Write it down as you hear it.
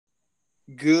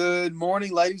Good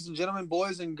morning, ladies and gentlemen,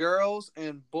 boys and girls,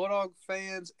 and Bulldog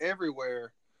fans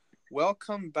everywhere.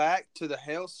 Welcome back to the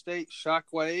Hail State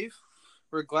Shockwave.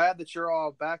 We're glad that you're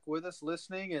all back with us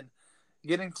listening and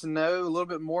getting to know a little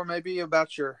bit more maybe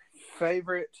about your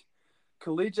favorite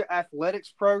collegiate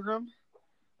athletics program.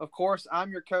 Of course,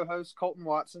 I'm your co-host, Colton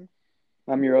Watson.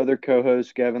 I'm your other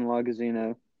co-host, Gavin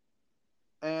Lagazino.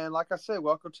 And like I said,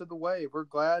 welcome to the Wave. We're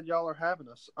glad y'all are having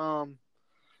us.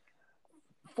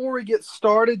 Before we get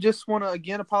started, just want to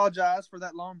again apologize for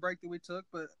that long break that we took,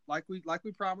 but like we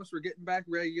promised, we're getting back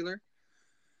regular.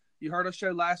 You heard our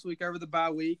show last week over the bye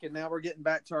week, and now we're getting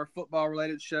back to our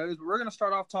football-related shows. But we're going to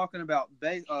start off talking about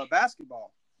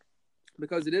basketball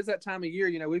because it is that time of year.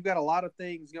 You know, we've got a lot of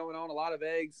things going on, a lot of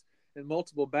eggs in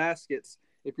multiple baskets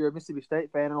if you're a Mississippi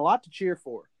State fan, and a lot to cheer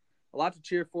for. A lot to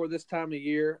cheer for this time of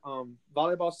year.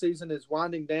 Volleyball season is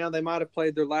winding down. They might have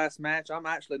played their last match. I'm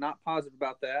actually not positive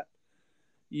about that.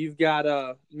 You've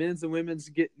got men's and women's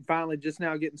finally just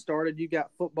now getting started. You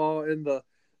got football in the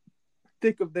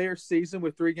thick of their season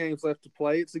with 3 games left to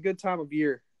play. It's a good time of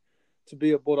year to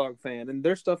be a Bulldog fan. And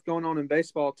there's stuff going on in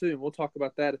baseball too, and we'll talk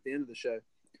about that at the end of the show.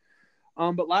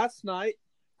 But last night,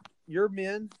 your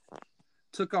men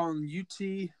took on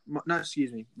the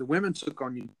women took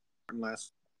on the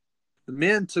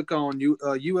men took on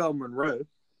UL Monroe.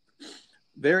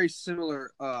 Very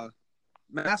similar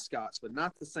mascots, but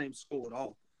not the same school at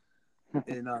all.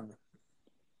 And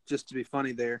just to be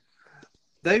funny there,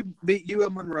 they beat UL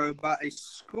Monroe by a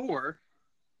score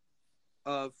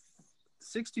of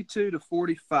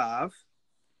 62-45.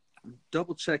 I'm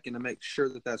double checking to make sure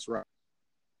that that's right.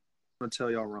 I'm going to tell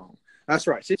y'all wrong. That's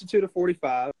right,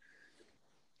 62-45.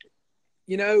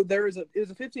 You know, it was a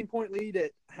 15-point lead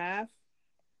at half,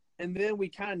 and then we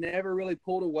kind of never really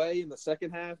pulled away in the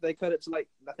second half. They cut it to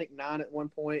I think 9 at one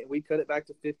point, and we cut it back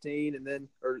to 15, and then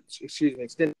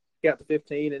extended out to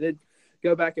 15, and it'd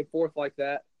go back and forth like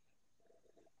that.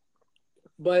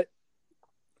 But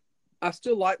I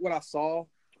still like what I saw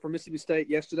from Mississippi State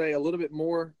yesterday a little bit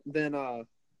more than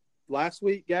last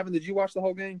week. Gavin, did you watch the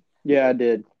whole game? Yeah, I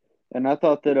did. And I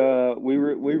thought that we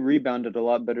rebounded a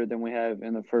lot better than we have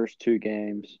in the first 2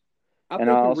 games.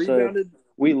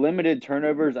 We limited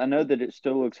turnovers. I know that it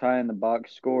still looks high in the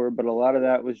box score, but a lot of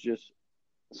that was just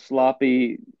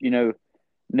sloppy,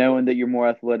 knowing that you're more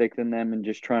athletic than them and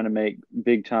just trying to make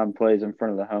big-time plays in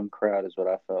front of the home crowd is what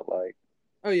I felt like.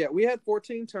 Oh, yeah. We had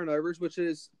 14 turnovers, which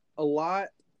is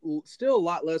still a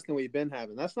lot less than we've been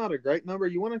having. That's not a great number.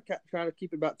 You want to try to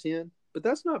keep it about 10, but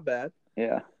that's not bad.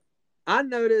 Yeah. I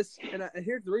noticed, and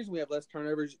here's the reason we have less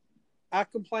turnovers.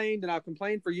 I've complained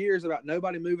for years about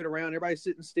nobody moving around, everybody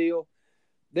sitting still.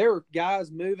 There were guys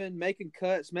moving, making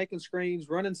cuts, making screens,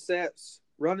 running sets,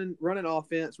 running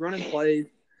offense, running plays.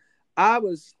 I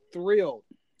was thrilled,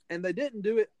 and they didn't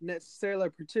do it necessarily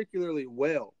particularly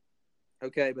well.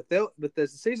 Okay, but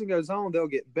as the season goes on, they'll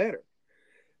get better.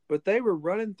 But they were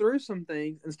running through some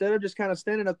things instead of just kind of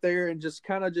standing up there and just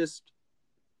kind of just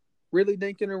really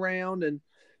dinking around and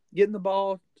getting the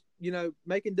ball,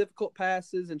 making difficult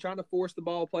passes and trying to force the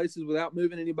ball places without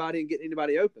moving anybody and getting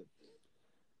anybody open.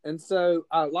 And so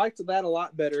I liked that a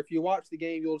lot better. If you watch the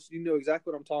game, you know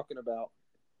exactly what I'm talking about.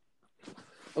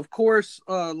 Of course,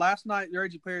 last night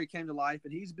Reggie Perry came to life,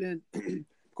 and he's been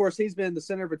the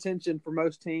center of attention for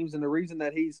most teams. And the reason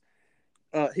that he's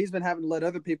been having to let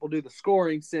other people do the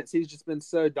scoring since he's just been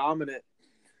so dominant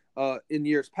in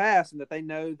years past, and that they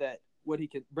know that what he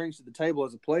brings to the table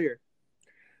as a player.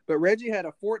 But Reggie had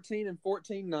a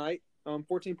 14-14 night,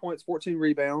 14 points, 14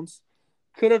 rebounds.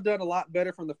 Could have done a lot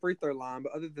better from the free throw line,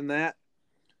 but other than that,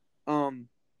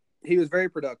 he was very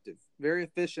productive, very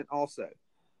efficient also.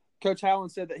 Coach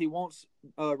Howland said that he wants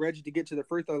Reggie to get to the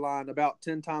free throw line about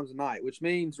 10 times a night, which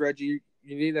means, Reggie,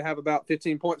 you need to have about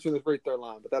 15 points from the free throw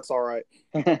line, but that's all right.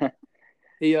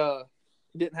 He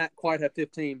didn't quite have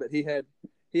 15, but he had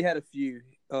a few.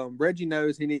 Reggie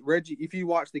knows Reggie. If you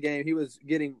watch the game, he was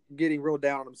getting real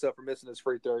down on himself for missing his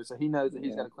free throws, so he knows that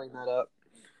he's got to clean that up.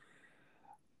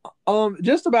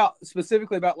 Just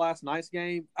specifically about last night's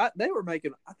game, I think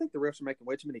the refs were making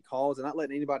way too many calls and not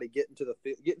letting anybody get into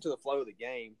the flow of the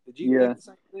game. Did you think the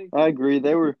same thing? I agree.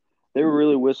 They were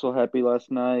really whistle happy last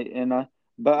night,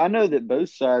 but I know that both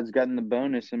sides got in the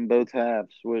bonus in both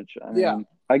halves, which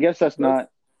I guess that's not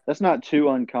too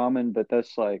uncommon, but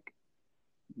that's like,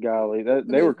 golly,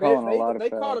 they were calling a lot of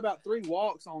fouls. They called about 3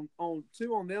 walks on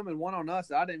 2 on them and 1 on us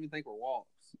that I didn't even think were walks.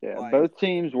 Yeah, both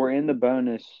teams were in the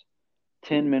bonus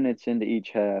 10 minutes into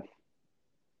each half.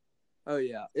 Oh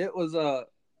yeah, it was at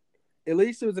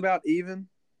least it was about even.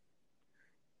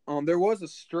 There was a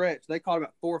stretch. They called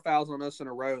about 4 fouls on us in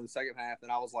a row in the second half,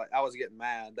 and I was getting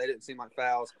mad. They didn't seem like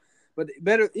fouls. But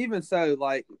better, even so,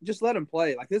 like, just let them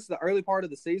play. Like, this is the early part of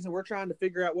the season. We're trying to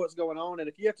figure out what's going on. And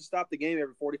if you have to stop the game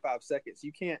every 45 seconds,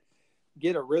 you can't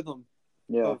get a rhythm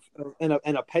and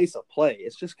a pace of play.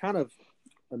 It's just kind of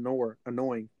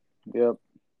annoying. Yep.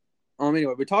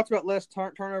 Anyway, we talked about less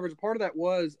turnovers. Part of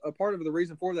the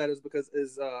reason for that is because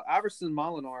Iverson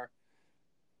Molinar,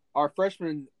 our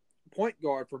freshman point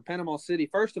guard from Panama City.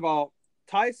 First of all,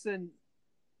 Tyson,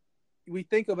 we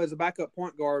think of as a backup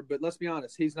point guard, but let's be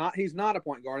honest, he's not a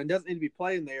point guard and doesn't need to be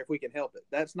playing there if we can help it.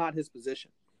 That's not his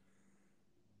position.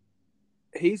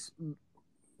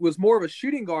 Was more of a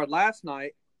shooting guard last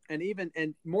night,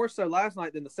 and more so last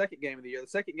night than the second game of the year. The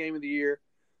second game of the year,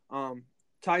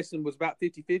 Tyson was about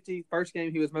 50-50. First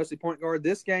game, he was mostly point guard.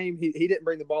 This game, he didn't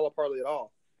bring the ball up hardly at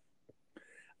all.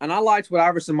 And I liked what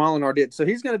Iverson Molinar did. So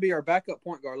he's going to be our backup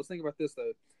point guard. Let's think about this,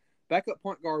 though. Backup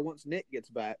point guard once Nick gets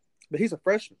back, but he's a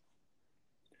freshman.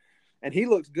 And he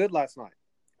looks good last night.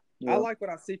 Yeah. I like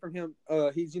what I see from him.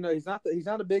 He's not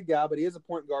a big guy, but he is a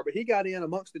point guard. But he got in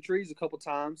amongst the trees a couple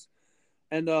times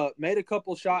and made a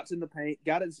couple shots in the paint.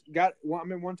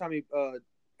 One time he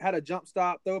had a jump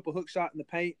stop, throw up a hook shot in the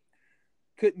paint,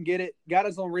 couldn't get it. Got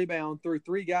his own rebound through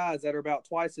three guys that are about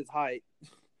twice his height,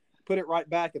 put it right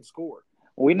back and scored.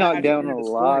 We knocked down a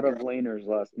lot of leaners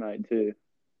last night too.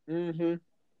 Mm-hmm.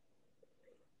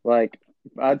 Like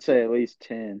I'd say at least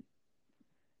 10.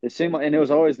 It seemed like, and it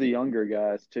was always the younger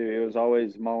guys too. It was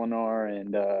always Molinar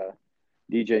and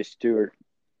DJ Stewart.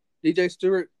 DJ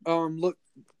Stewart,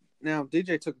 now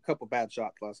DJ took a couple bad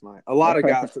shots last night. A lot of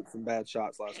guys took some bad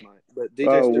shots last night, but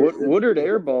DJ Stewart, Woodard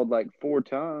airballed like 4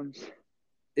 times.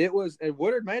 It was, and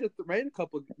Woodard made a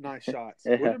couple nice shots.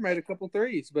 Yeah. Woodard made a couple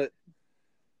threes, but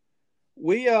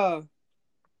I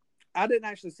didn't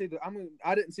actually see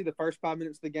I didn't see the first 5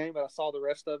 minutes of the game, but I saw the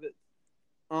rest of it.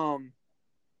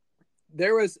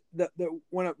 There was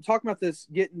when I'm talking about this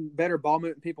getting better ball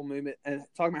movement, people movement, and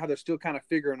talking about how they're still kind of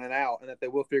figuring it out and that they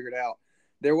will figure it out.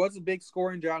 There was a big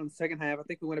scoring drought in the second half. I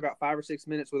think we went about 5 or 6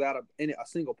 minutes without a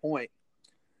single point.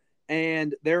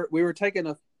 And we were taking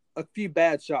a few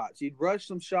bad shots. You'd rush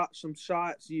some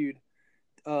shots. You'd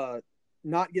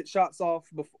not get shots off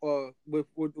before,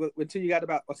 until you got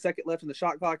about a second left in the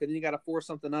shot clock, and then you got to force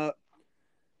something up.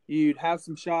 You'd have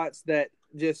some shots that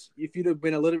just, if you'd have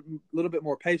been a little bit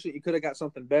more patient, you could have got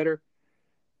something better.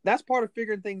 That's part of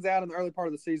figuring things out in the early part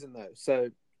of the season, though. So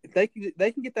if they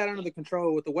can get that under the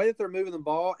control with the way that they're moving the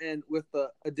ball and with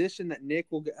the addition that Nick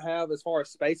will have as far as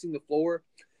spacing the floor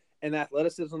and the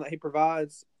athleticism that he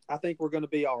provides, I think we're going to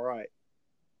be all right.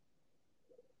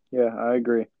 Yeah, I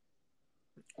agree.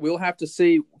 We'll have to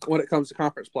see when it comes to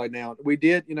conference play now. We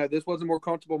did, this was a more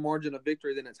comfortable margin of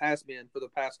victory than it has been for the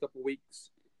past couple of weeks.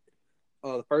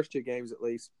 The first 2 games, at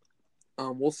least.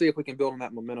 We'll see if we can build on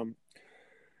that momentum.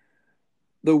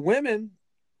 The women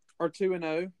are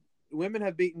 2-0. Women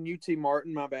have beaten UT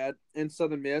Martin, and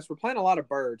Southern Miss. We're playing a lot of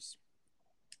birds.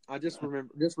 I just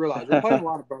realized we're playing a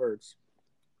lot of birds.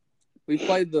 We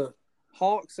played the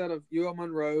Hawks out of UL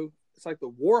Monroe. It's like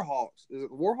the Warhawks. Is it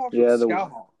the Warhawks or the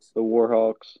Skyhawks? The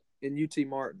Warhawks. In UT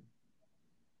Martin.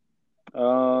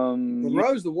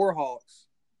 Monroe's the Warhawks.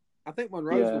 I think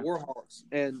Monroe's the Warhawks,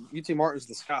 and UT Martin's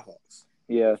the Skyhawks.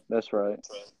 Yeah, that's right.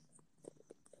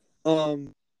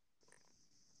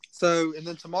 So, and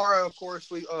then tomorrow, of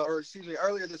course,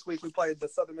 earlier this week, we played the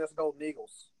Southern Miss Golden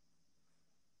Eagles.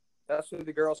 That's who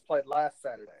the girls played last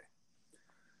Saturday.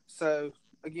 So,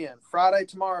 again, Friday,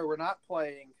 tomorrow, we're not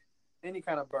playing any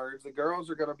kind of birds. The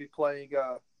girls are going to be playing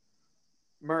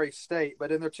Murray State.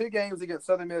 But in their 2 games against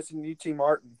Southern Miss and UT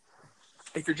Martin,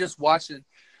 if you're just watching,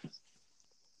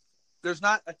 there's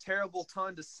not a terrible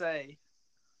ton to say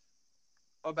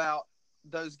about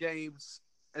those games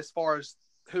as far as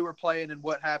who we're playing and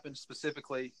what happened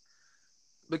specifically,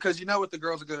 because you know what the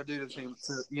girls are going to do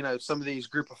to some of these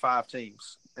group of 5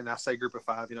 teams. And I say group of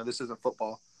 5, this isn't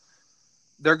football.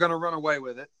 They're going to run away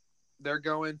with it. They're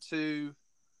going to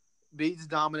be the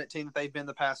dominant team that they've been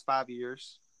the past 5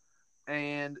 years,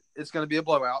 and it's going to be a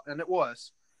blowout, and it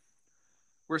was.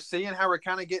 We're seeing how we're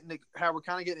kind of getting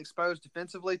exposed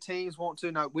defensively. Teams want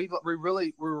to know we were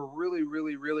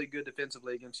really good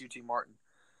defensively against UT Martin.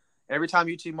 Every time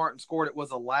UT Martin scored, it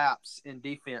was a lapse in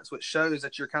defense, which shows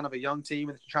that you're kind of a young team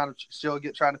and you're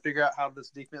trying to figure out how this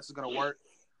defense is going to work.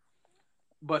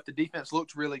 But the defense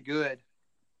looked really good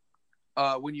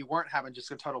when you weren't having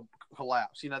just a total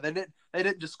collapse. They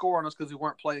didn't just score on us because we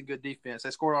weren't playing good defense.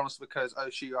 They scored on us because, oh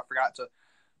shoot, I forgot to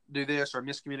do this, or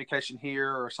miscommunication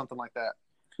here, or something like that.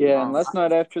 Yeah, and last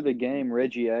night after the game,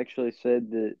 Reggie actually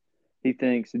said that he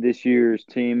thinks this year's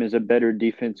team is a better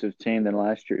defensive team than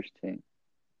last year's team.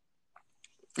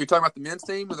 Are you talking about the men's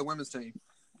team or the women's team?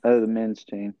 The men's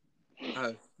team.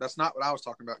 That's not what I was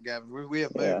talking about, Gavin. We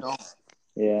have moved on.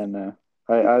 Yeah, no.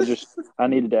 I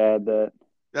needed to add that.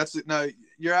 That's it. No,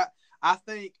 you're right. I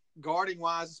think guarding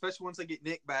wise, especially once they get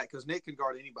Nick back, because Nick can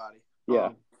guard anybody. Yeah.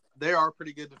 They are a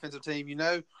pretty good defensive team. You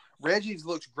know, Reggie's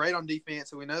looks great on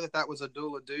defense, and we know that was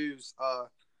Abdullah Dew's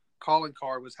calling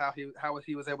card was how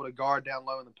he was able to guard down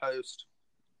low in the post.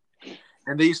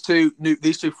 And these two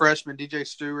freshmen, DJ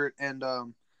Stewart and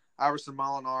Iverson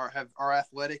Molinar, are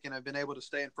athletic and have been able to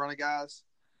stay in front of guys.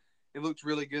 It looked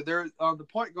really good. They're the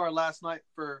point guard last night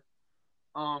for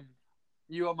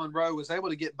UL Monroe was able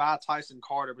to get by Tyson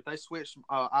Carter, but they switched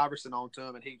Iverson onto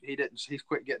him, and he didn't. He's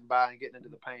quit getting by and getting into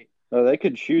the paint. Oh, they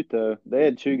could shoot though. They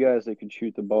had two guys that could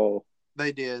shoot the ball.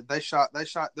 They did. They shot. They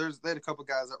had a couple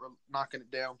guys that were knocking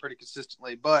it down pretty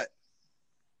consistently, but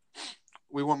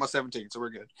we won by 17, so we're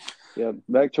good. Yeah,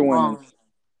 back to women's.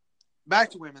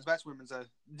 Back to women's.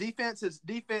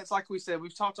 Defense. Like we said,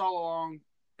 we've talked all along.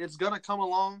 It's gonna come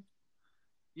along.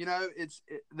 You know,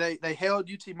 they held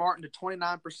UT Martin to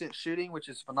 29% shooting, which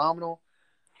is phenomenal.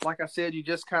 Like I said,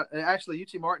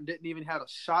 UT Martin didn't even have a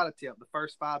shot attempt the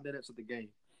first 5 minutes of the game.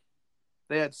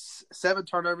 They had 7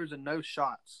 turnovers and no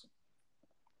shots.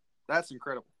 That's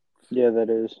incredible. Yeah, that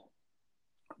is.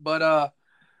 But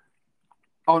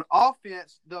on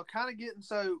offense, they'll kind of get –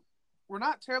 so we're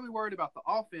not terribly worried about the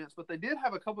offense, but they did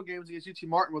have a couple games against UT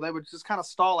Martin where they would just kind of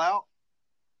stall out.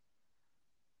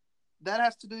 That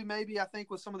has to do maybe, I think,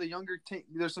 with some of the younger team.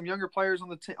 There's some younger players on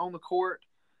the court.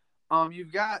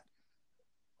 You've got,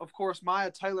 of course, Maya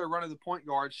Taylor running the point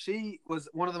guard. She was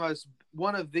one of the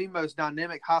most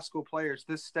dynamic high school players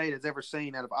this state has ever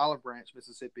seen out of Olive Branch,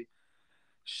 Mississippi.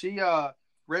 She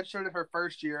redshirted her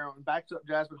first year and backed up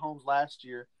Jasmine Holmes last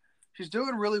year. She's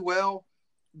doing really well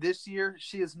this year.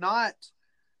 She is not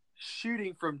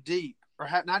shooting from deep or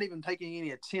not even taking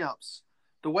any attempts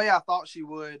the way I thought she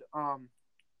would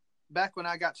back when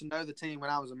I got to know the team when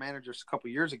I was a manager a couple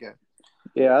years ago.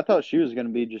 Yeah, I thought she was going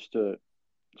to be just a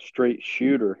straight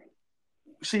shooter.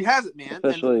 She hasn't, man.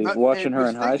 Especially watching her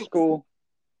in high school.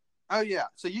 Oh, yeah.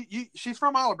 So she's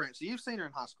from Olive Branch, so you've seen her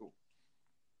in high school.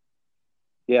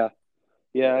 Yeah.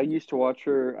 Yeah, I used to watch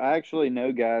her. I actually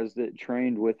know guys that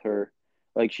trained with her.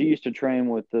 Like, she used to train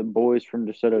with the boys from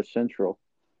DeSoto Central.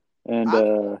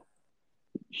 And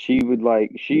she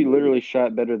literally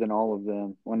shot better than all of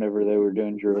them whenever they were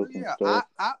doing drills and stuff.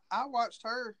 I watched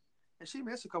her, and she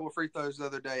missed a couple of free throws the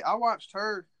other day. I watched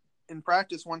her in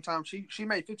practice one time. She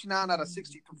made 59 out of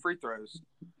 60 free throws.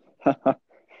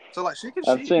 So, like, she can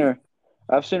shoot.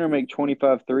 I've seen her make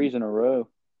 25 threes in a row.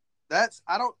 I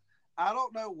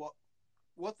don't know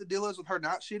what the deal is with her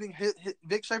not shooting.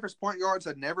 Vic Schaefer's point guards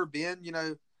had never been,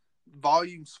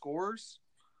 volume scorers.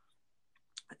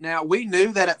 Now, we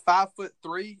knew that at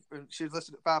 5'3", and she was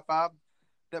listed at 5'5",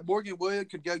 that Morgan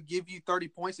Wood could go give you 30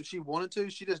 points if she wanted to.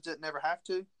 She just didn't ever have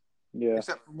to. Yeah.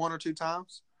 Except for 1 or 2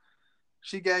 times.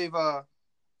 She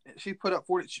put up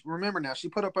 40. Remember now, she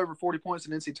put up over 40 points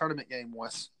in an NCAA tournament game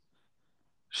once.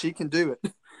 She can do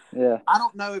it. Yeah. I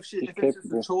don't know if it's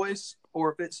just a choice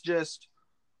or if it's just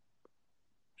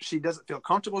she doesn't feel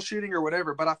comfortable shooting or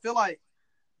whatever, but I feel like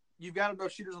you've got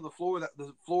enough shooters on the floor that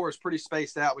the floor is pretty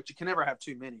spaced out, but you can never have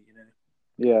too many,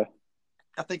 Yeah.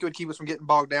 I think it would keep us from getting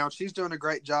bogged down. She's doing a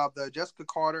great job, though. Jessica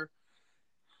Carter,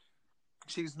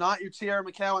 she's not your Tiara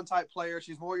McCowan type player.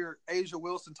 She's more your Asia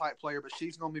Wilson type player, but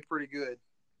she's going to be pretty good.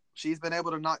 She's been able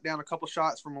to knock down a couple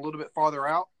shots from a little bit farther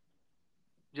out.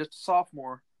 Just a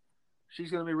sophomore.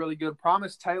 She's going to be really good.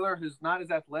 Promise Taylor, who's not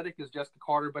as athletic as Jessica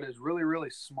Carter, but is really,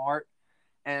 really smart.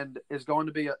 And is going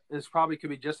to be probably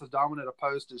could be just as dominant a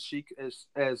post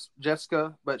as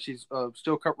Jessica, but she's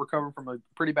still recovering from a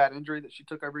pretty bad injury that she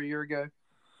took over a year ago.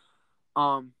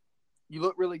 You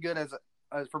look really good as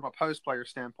from a post player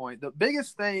standpoint. The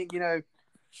biggest thing,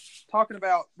 talking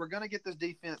about we're going to get this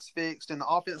defense fixed and the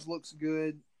offense looks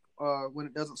good when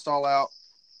it doesn't stall out.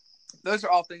 Those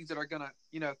are all things that are going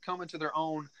to come into their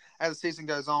own as the season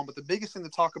goes on. But the biggest thing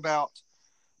to talk about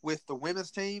with the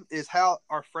women's team is how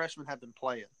our freshmen have been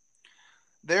playing.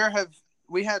 We've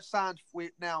signed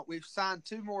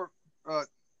 2 more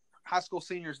high school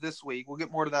seniors this week. We'll get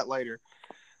more to that later.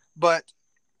 But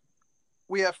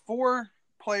we have 4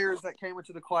 players that came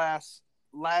into the class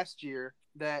last year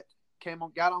that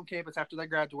got on campus after they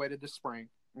graduated this spring.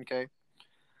 Okay.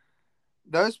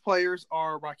 Those players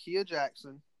are Rakia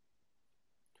Jackson,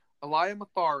 Aliyah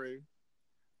Matharu,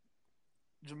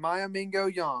 Jemiah Mingo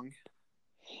Young,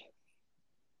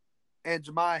 and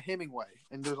Jemiah Hemingway.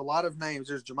 And there's a lot of names.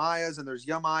 There's Jemiahs and there's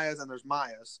Yumayas and there's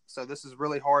Mayas. So this is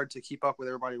really hard to keep up with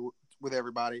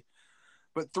everybody.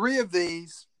 But 3 of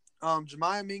these,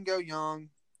 Jemiah Mingo Young,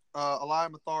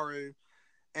 Aliyah Matharu,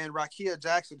 and Rakia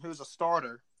Jackson, who's a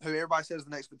starter, who everybody says is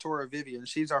the next Victoria Vivian.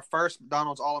 She's our first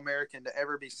McDonald's All-American to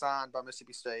ever be signed by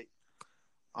Mississippi State,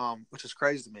 which is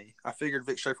crazy to me. I figured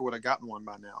Vic Schaefer would have gotten one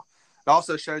by now. It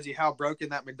also shows you how broken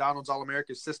that McDonald's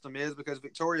All-American system is, because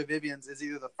Victoria Vivians is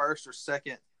either the first or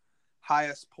second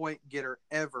highest point getter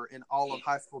ever in all of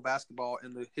high school basketball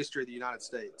in the history of the United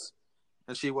States.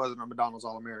 And she wasn't a McDonald's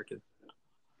All-American.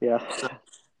 Yeah. So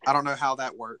I don't know how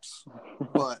that works,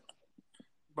 but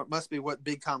must be what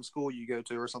big time school you go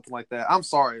to or something like that. I'm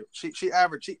sorry. She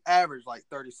averaged like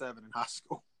 37 in high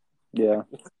school. Yeah.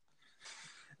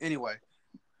 Anyway,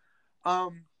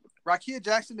 Rakia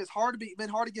Jackson, it's been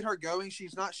hard to get her going.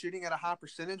 She's not shooting at a high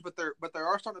percentage, but they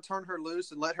are starting to turn her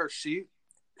loose and let her shoot.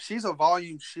 She's a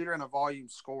volume shooter and a volume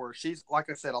scorer. She's, like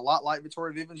I said, a lot like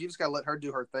Victoria Vivens. You just got to let her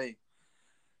do her thing.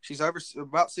 She's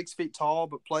about 6 feet tall,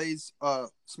 but plays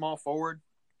small forward.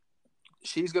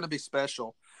 She's going to be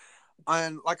special.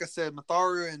 And like I said,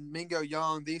 Matharu and Mingo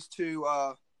Young, these two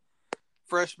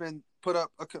freshmen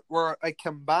were a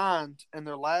combined in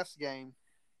their last game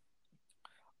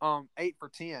 8 for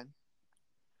 10.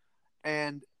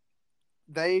 And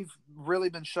they've really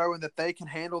been showing that they can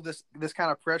handle this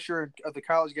kind of pressure of the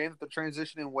college game, that they're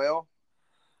transitioning well.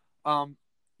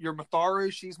 Your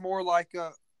Matharu, she's more like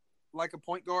a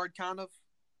point guard kind of.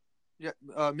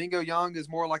 Yeah, Mingo Young is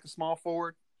more like a small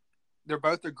forward. They're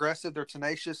both aggressive, they're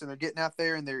tenacious, and they're getting out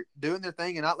there and they're doing their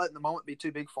thing and not letting the moment be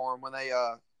too big for them when they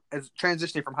as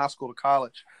transitioning from high school to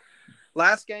college.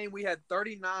 Last game, we had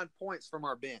 39 points from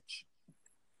our bench.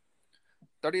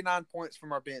 39 points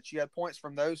from our bench. You had points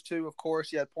from those two, of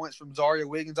course. You had points from Zaria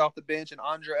Wiggins off the bench and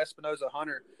Andrea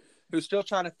Espinoza-Hunter, who's still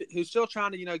trying to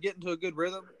get into a good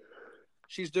rhythm.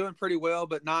 She's doing pretty well,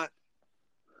 but not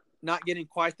getting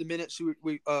quite the minutes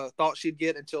we thought she'd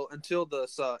get until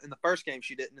this in the first game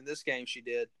she didn't. In this game she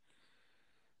did.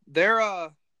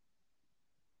 They're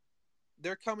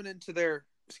coming into their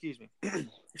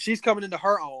she's coming into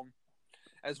her own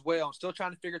as well. I'm still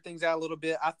trying to figure things out a little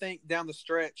bit. I think down the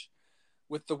stretch,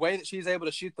 with the way that she's able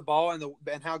to shoot the ball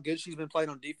and how good she's been playing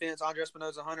on defense, Andrea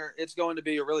Espinoza-Hunter, it's going to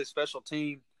be a really special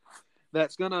team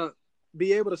that's going to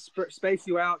be able to space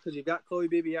you out, because you've got Chloe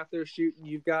Beebe out there shooting,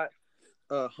 you've got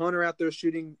Hunter out there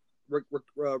shooting,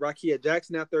 Rakia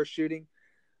Jackson out there shooting.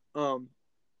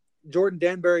 Jordan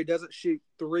Danbury doesn't shoot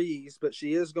threes, but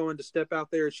she is going to step out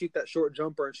there and shoot that short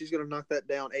jumper, and she's going to knock that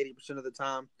down 80% of the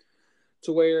time,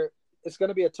 to where it's going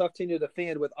to be a tough team to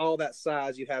defend with all that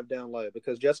size you have down low,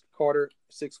 because Jessica Carter,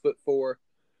 6'4",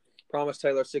 Promise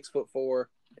Taylor, 6'4",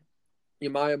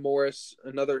 Yamaya Morris,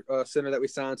 another center that we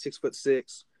signed,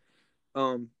 6'6".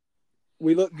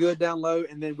 We look good down low,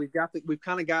 and then we've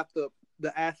kind of got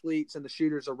the athletes and the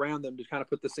shooters around them to kind of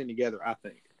put this thing together, I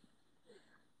think.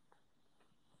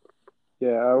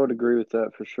 Yeah, I would agree with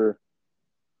that for sure.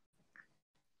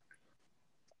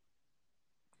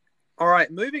 All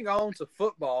right, moving on to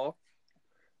football,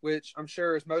 which I'm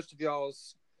sure is most of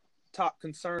y'all's top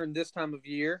concern this time of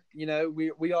year. You know,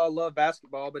 we all love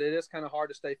basketball, but it is kind of hard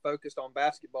to stay focused on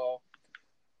basketball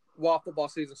while football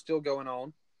season's still going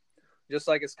on. Just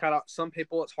like it's kind of some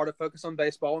people, it's hard to focus on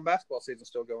baseball when basketball season's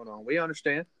still going on. We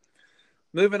understand.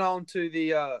 Moving on to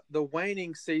the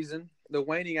waning season, the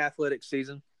waning athletic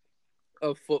season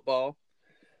of football.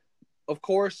 Of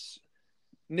course,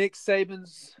 Nick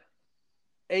Saban's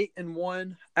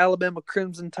 8-1 Alabama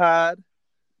Crimson Tide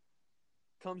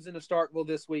comes into Starkville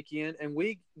this weekend, and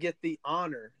we get the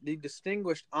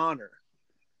distinguished honor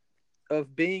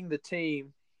of being the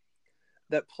team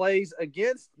that plays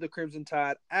against the Crimson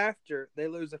Tide after they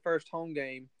lose the first home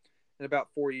game in about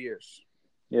 4 years.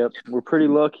 Yep, we're pretty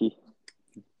lucky.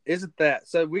 Isn't that?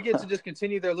 So we get to just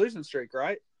continue their losing streak,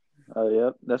 right? Oh,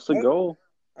 yep, that's the goal.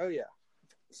 Oh, yeah.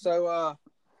 So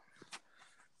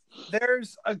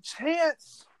there's a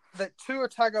chance that Tua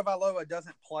Tagovailoa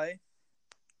doesn't play.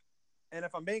 And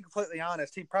if I'm being completely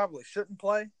honest, he probably shouldn't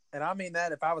play. And I mean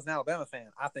that if I was an Alabama fan,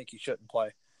 I think he shouldn't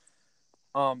play.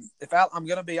 If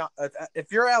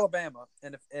you're Alabama,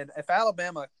 and if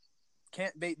Alabama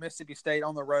can't beat Mississippi State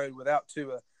on the road without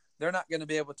Tua, they're not going to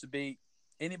be able to beat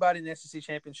anybody in the SEC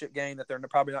championship game that they're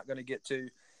probably not going to get to,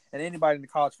 and anybody in the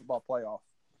college football playoff.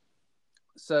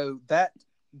 So that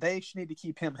they should need to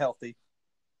keep him healthy,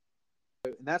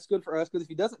 and that's good for us, because if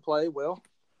he doesn't play, well,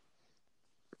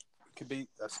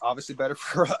 that's obviously better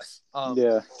for us.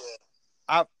 Yeah,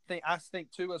 I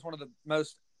think Tua is one of the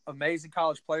most amazing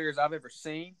college players I've ever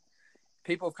seen.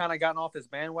 People have kind of gotten off his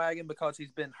bandwagon because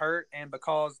he's been hurt, and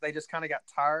because they just kind of got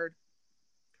tired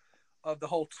of the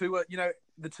whole Tua. You know,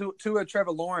 the Tua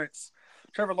Trevor Lawrence.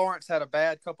 Trevor Lawrence had a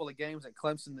bad couple of games at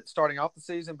Clemson starting off the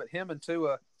season, but him and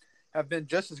Tua have been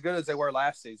just as good as they were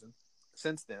last season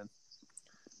since then.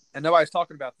 and nobody's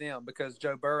talking about them because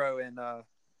Joe Burrow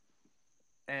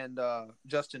and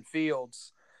Justin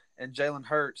Fields and Jalen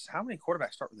Hurts. How many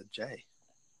quarterbacks start with a J?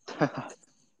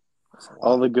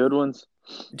 All the good ones.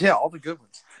 Yeah, all the good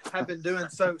ones have been doing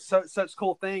such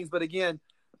cool things. But again,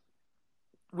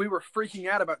 we were freaking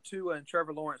out about Tua and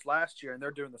Trevor Lawrence last year, and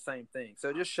they're doing the same thing. So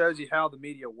it just shows you how the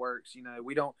media works. You know,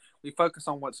 we focus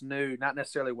on what's new, not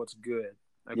necessarily what's good.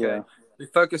 Okay, Yeah. We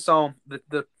focus on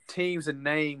the teams and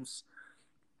names.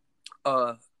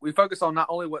 We focus on not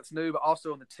only what's new, but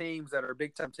also on the teams that are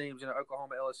big time teams. You know,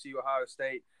 Oklahoma, LSU, Ohio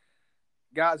State.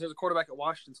 Guys, there's a quarterback at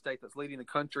Washington State that's leading the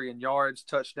country in yards,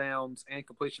 touchdowns, and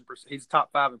completion percentage. He's top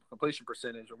 5 in completion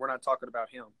percentage, and we're not talking about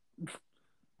him.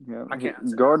 Yeah,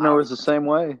 Gardner was the same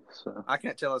way. So I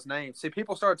can't tell his name. See,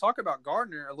 people started talking about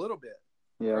Gardner a little bit.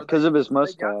 Yeah, because of his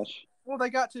mustache. They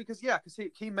got to because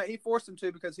he forced him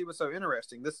to because he was so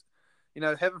interesting. This,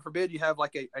 heaven forbid you have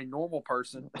like a normal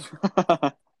person.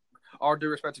 All due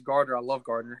respect to Gardner, I love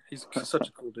Gardner. He's such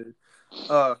a cool dude.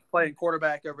 Playing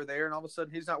quarterback over there, and all of a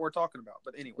sudden he's not worth talking about.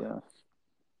 But anyway,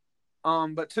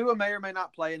 but Tua may or may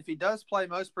not play, and if he does play,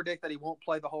 most predict that he won't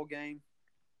play the whole game.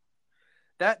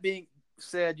 That being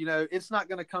said, it's not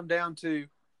going to come down to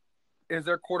is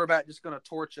their quarterback just going to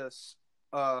torch us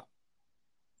for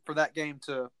that game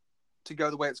to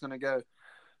go the way it's going to go.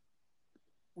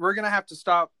 We're going to have to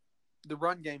stop the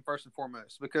run game first and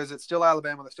foremost because it's still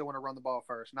Alabama that still want to run the ball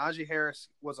first. Najee Harris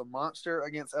was a monster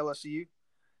against LSU,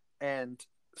 and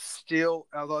still,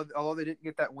 although they didn't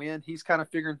get that win, he's kind of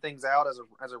figuring things out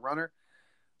as a runner,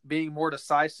 being more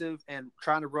decisive and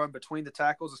trying to run between the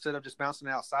tackles instead of just bouncing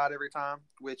it outside every time,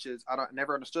 which is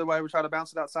never understood why we try to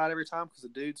bounce it outside every time because the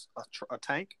dude's a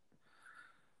tank.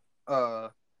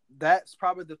 That's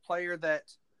probably the player that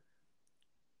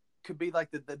could be like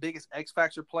the biggest X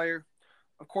factor player.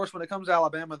 Of course, when it comes to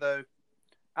Alabama, though,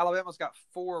 Alabama's got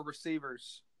 4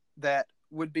 receivers that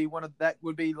would be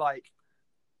like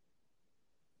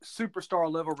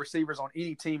superstar level receivers on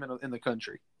any team in the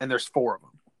country, and there's 4 of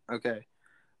them. Okay.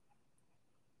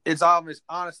 It's almost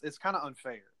honest. It's kind of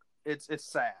unfair. It's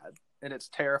sad and it's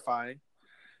terrifying.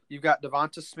 You've got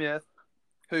Devonta Smith,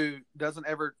 who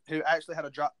actually had a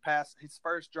drop pass, his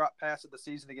first drop pass of the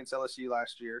season against LSU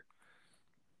last year,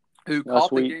 who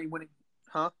caught the game winning.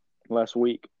 Huh? Last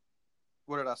week.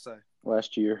 What did I say?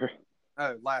 Last year.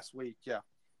 Oh, last week. Yeah.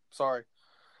 Sorry.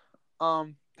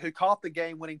 Who caught the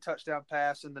game winning touchdown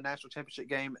pass in the national championship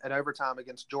game at overtime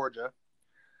against Georgia.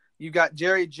 You got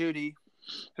Jerry Jeudy,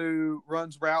 who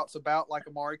runs routes about like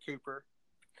Amari Cooper,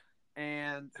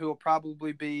 and who will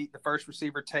probably be the first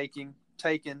receiver taken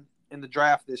in the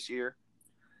draft this year,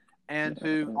 and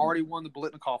who already won the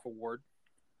Blitnikoff Award.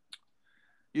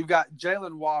 You've got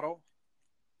Jalen Waddle,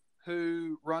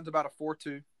 who runs about a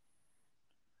 4.2,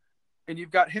 and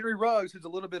you've got Henry Ruggs, who's a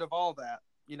little bit of all that,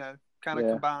 kind of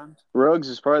combined. Ruggs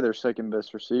is probably their second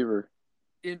best receiver.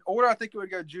 In order, I think it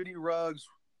would go Jeudy, Ruggs,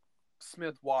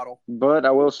 Smith, Waddle. But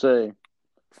I will say,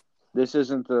 this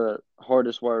isn't the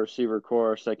hardest wide receiver core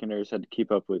our secondaries had to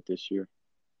keep up with this year.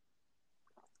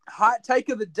 Hot take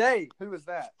of the day. Who is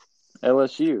that?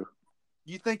 LSU.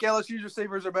 You think LSU's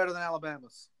receivers are better than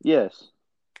Alabama's? Yes.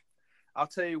 I'll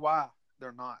tell you why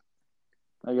they're not.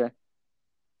 Okay.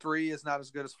 3 is not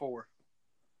as good as 4.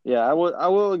 Yeah, I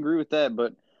will agree with that,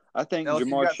 but I think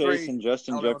Jamar Chase and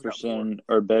Justin Jefferson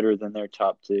are better than their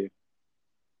top 2.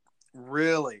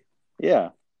 Really? Yeah.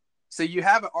 So you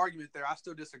have an argument there. I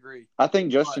still disagree. I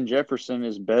think Justin Jefferson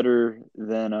is better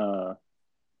than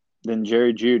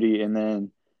Jerry Jeudy, and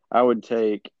then I would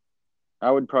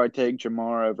probably take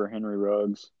Jamar over Henry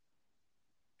Ruggs.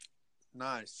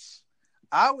 Nice.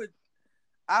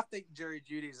 I think Jerry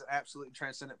Jeudy is an absolutely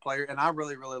transcendent player, and I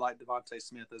really, really like Devontae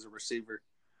Smith as a receiver.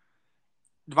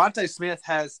 Devontae Smith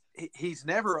he's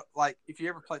never like if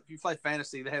you play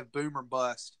fantasy, they have boom or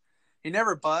bust. He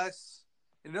never busts.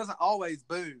 It doesn't always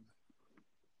boom.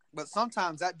 But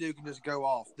sometimes that dude can just go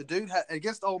off. The dude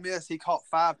against Ole Miss, he caught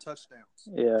 5 touchdowns.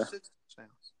 Yeah. 6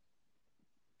 touchdowns.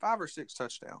 5 or 6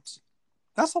 touchdowns.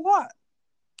 That's a lot.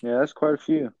 Yeah, that's quite a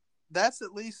few. That's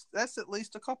at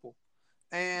least a couple.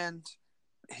 And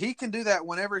he can do that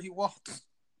whenever he wants.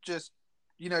 Just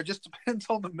depends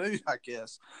on the mood, I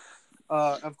guess.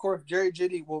 Of course, Jerry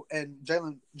Jeudy and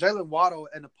Jalen Waddle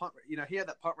and the punt. He had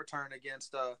that punt return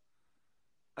against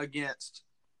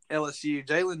LSU.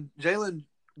 Jalen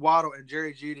Waddle and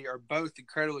Jerry Jeudy are both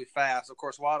incredibly fast. Of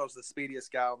course, Waddle's the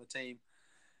speediest guy on the team.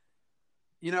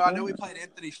 I know we played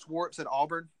Anthony Schwartz at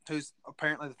Auburn, who's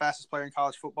apparently the fastest player in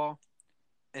college football,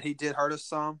 and he did hurt us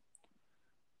some.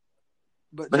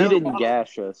 But he didn't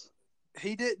gash us.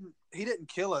 He didn't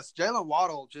kill us. Jalen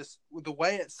Waddle, just with the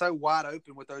way it's so wide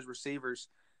open with those receivers,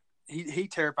 he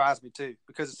terrifies me too,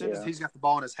 because as soon as he's got the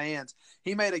ball in his hands,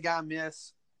 he made a guy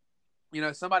miss.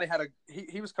 Somebody had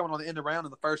he was coming on the end around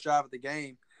in the first drive of the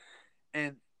game,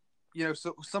 and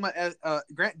so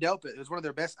Grant Delpit, who's one of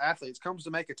their best athletes, comes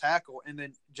to make a tackle, and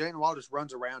then Jalen Waddle just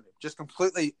runs around him, just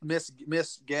completely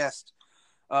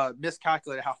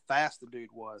miscalculated how fast the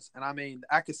dude was. And I mean,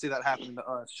 I could see that happening to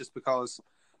us just because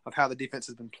of how the defense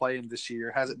has been playing this year.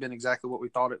 It hasn't been exactly what we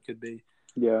thought it could be.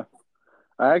 Yeah.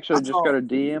 I actually just got a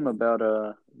DM about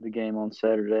the game on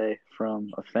Saturday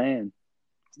from a fan.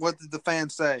 What did the fan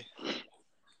say?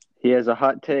 He has a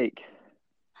hot take.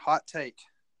 Hot take.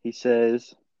 He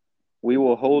says, "We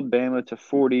will hold Bama to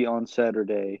 40 on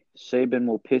Saturday. Saban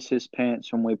will piss his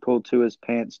pants when we pull his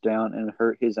pants down and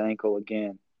hurt his ankle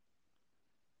again."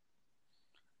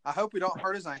 I hope we don't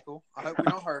hurt his ankle. I hope we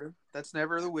don't hurt him. That's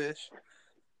never the wish.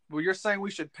 Well, you're saying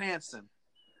we should pants him.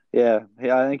 Yeah,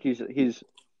 I think he's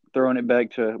throwing it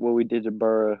back to what we did to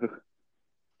Burrow.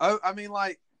 Oh, I mean,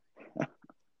 like,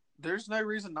 there's no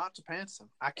reason not to pants him.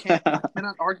 I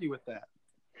cannot argue with that.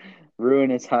 Ruin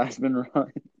his Heisman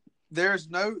run. There is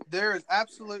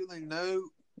absolutely no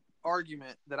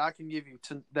argument that I can give you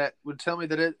that would tell me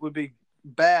that it would be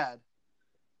bad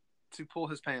to pull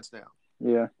his pants down.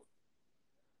 Yeah.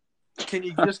 Can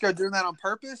you just go doing that on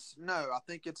purpose? No, I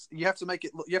think you have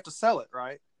to sell it,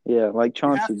 right? Yeah, like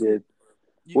Chauncey did.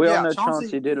 We all know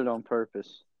Chauncey did it on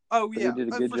purpose. Oh yeah, he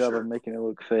did a good job of making it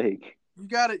look fake. You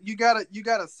gotta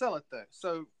sell it though.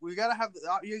 So you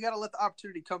gotta let the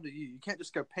opportunity come to you. You can't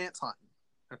just go pants hunting.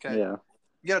 Okay. Yeah.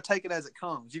 You gotta take it as it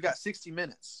comes. You got 60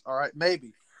 minutes. All right,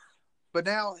 maybe. But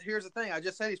now here's the thing. I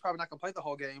just said he's probably not gonna play the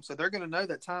whole game, so they're gonna know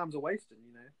that time's a wasting.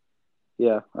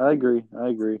 Yeah, I agree.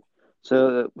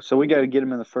 So we got to get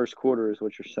him in the first quarter, is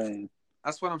what you're saying.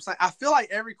 That's what I'm saying. I feel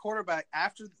like every quarterback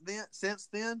since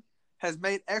then has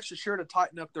made extra sure to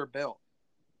tighten up their belt.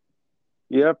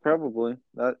 Yeah, probably.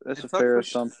 That's a fair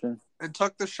assumption. And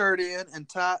tuck the shirt in and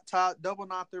tie double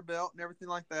knot their belt and everything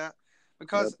like that.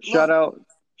 Because shout out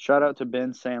to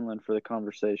Ben Sandlin for the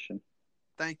conversation.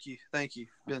 Thank you,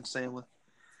 Ben Sandlin,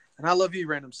 and I love you,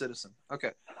 random citizen.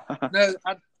 Okay, no,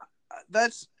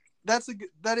 that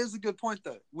is a good point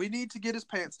though. We need to get his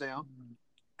pants down,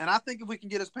 and I think if we can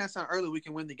get his pants down early, we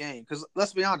can win the game. Because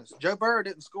let's be honest, Joe Burrow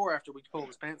didn't score after we pulled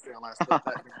his pants down last week.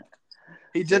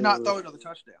 He did not throw another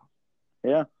touchdown.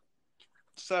 Yeah.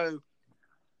 So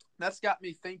that's got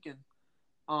me thinking,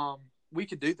 we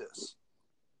could do this.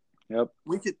 Yep.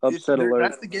 We could. Upset alert.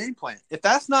 That's the game plan. If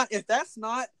that's not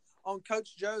on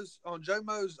Joe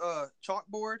Mo's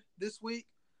chalkboard this week,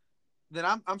 then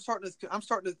I'm starting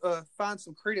to find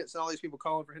some credence in all these people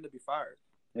calling for him to be fired.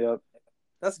 Yep.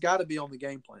 That's got to be on the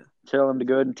game plan. Tell him to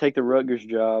go ahead and take the Rutgers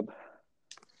job.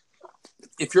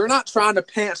 If you're not trying to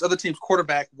pants other team's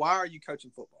quarterback, why are you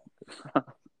coaching football? I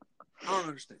don't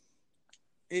understand.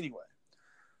 Anyway,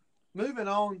 moving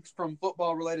on from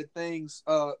football-related things,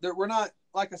 we're not,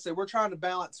 like I said, we're trying to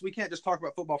balance. We can't just talk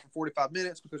about football for 45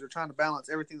 minutes because we're trying to balance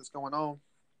everything that's going on.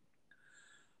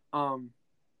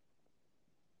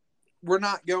 We're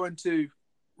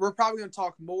probably going to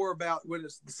talk more about when the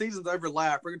season's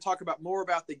overlap. We're going to talk about more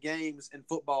about the games in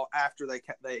football after they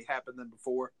happen than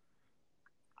before.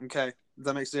 Okay, does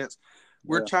that make sense?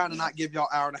 We're trying to not give y'all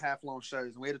hour-and-a-half long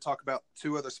shows, and we had to talk about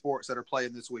 2 other sports that are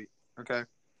playing this week. Okay,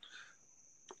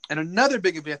 and another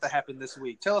big event that happened this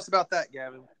week. Tell us about that,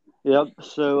 Gavin. Yep.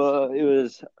 So it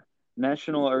was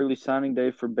National Early Signing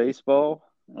Day for baseball,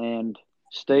 and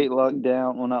state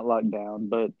lockdown. Well, not lockdown,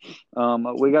 but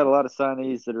we got a lot of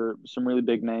signees that are some really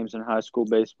big names in high school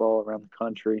baseball around the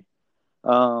country.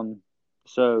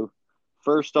 So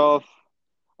first off,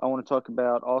 I want to talk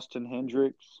about Austin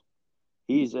Hendricks.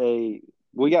 We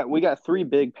got 3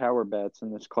 big power bats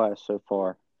in this class so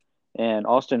far, and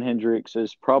Austin Hendricks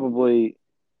is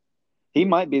he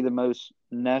might be the most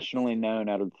nationally known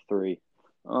out of the 3.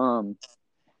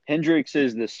 Hendricks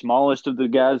is the smallest of the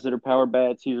guys that are power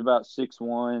bats. He's about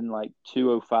 6'1", like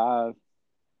 205,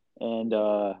 and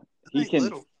he can.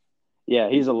 Little. Yeah,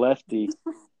 he's a lefty,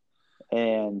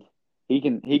 and he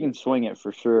can swing it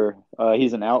for sure.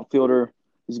 He's an outfielder.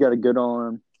 He's got a good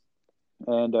arm,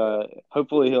 and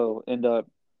hopefully he'll end up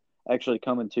actually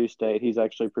coming to state. He's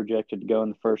actually projected to go in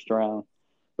the first round.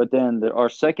 But then our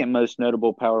second most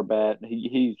notable power bat,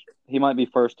 he might be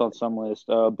first on some list,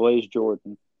 Blaze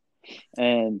Jordan.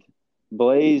 And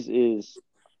Blaze is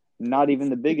not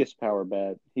even the biggest power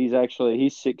bat. He's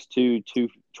 6'2",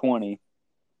 220.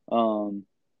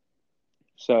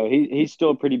 So he's still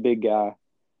a pretty big guy.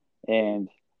 And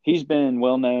he's been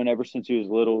well known ever since he was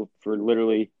little for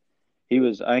literally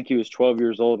I think he was 12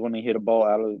 years old when he hit a ball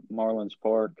out of Marlins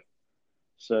Park.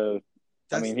 So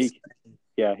he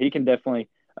can definitely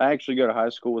I actually go to high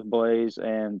school with Blaze,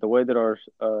 and the way that our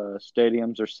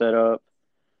stadiums are set up,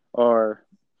 our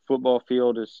football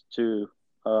field is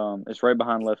it's right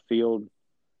behind left field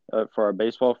for our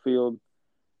baseball field,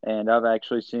 and I've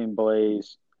actually seen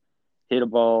Blaze hit a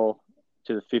ball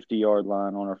to the 50-yard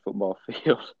line on our football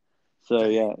field. So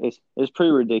yeah, it's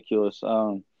pretty ridiculous.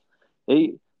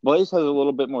 Blaze has a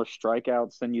little bit more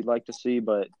strikeouts than you'd like to see,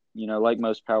 but like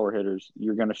most power hitters,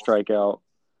 you're going to strike out,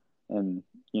 and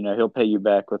he'll pay you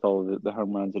back with all of the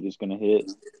home runs that he's going to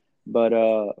hit. But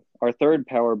our third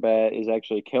power bat is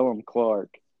actually Kellum Clark,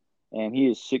 and he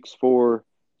is 6'4",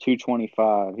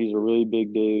 225. He's a really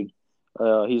big dude.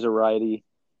 He's a righty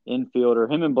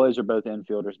infielder. Him and Blaze are both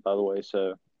infielders, by the way,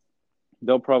 so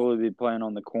they'll probably be playing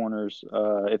on the corners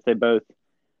if they both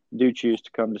do choose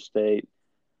to come to state.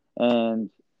 And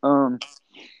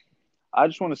I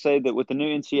just want to say that with the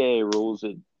new NCAA rules,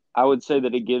 I would say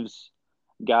that it gives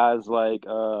guys like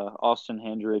Austin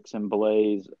Hendricks and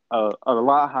Blaze a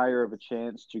lot higher of a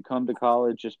chance to come to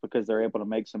college just because they're able to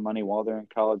make some money while they're in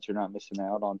college. You're not missing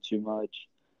out on too much.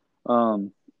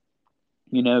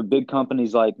 Big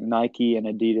companies like Nike and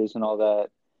Adidas and all that,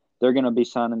 they're going to be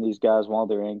signing these guys while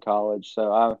they're in college.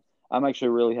 So I'm actually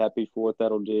really happy for what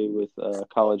that'll do with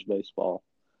college baseball.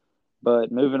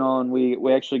 But moving on,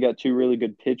 we actually got two really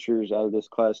good pitchers out of this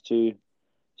class too.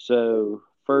 So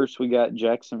first we got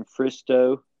Jackson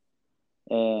Fristow,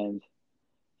 and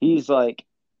he's a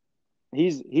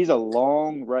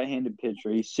long right-handed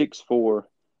pitcher. He's 6'4",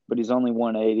 but he's only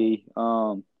 180.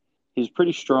 He's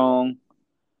pretty strong.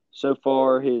 So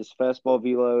far, his fastball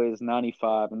velo is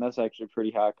 95, and that's actually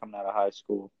pretty high coming out of high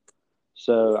school.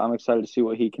 So I'm excited to see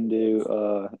what he can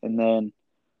do. And then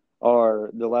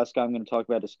the last guy I'm going to talk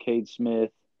about is Cade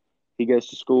Smith. He goes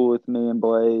to school with me and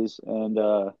Blaze,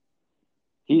 and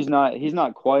he's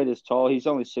not quite as tall. He's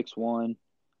only 6'1",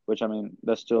 which, I mean,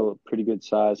 that's still a pretty good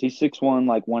size. He's 6'1",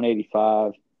 like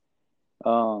 185.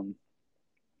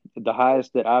 The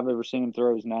highest that I've ever seen him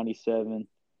throw is 97.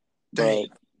 Dang.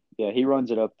 But yeah, he runs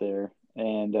it up there,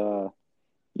 and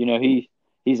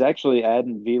he's actually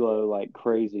adding velo like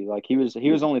crazy. Like he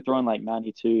was only throwing like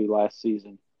 92 last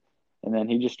season, and then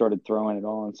he just started throwing it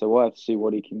on. So we'll have to see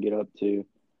what he can get up to.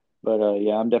 But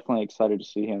yeah, I'm definitely excited to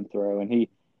see him throw. And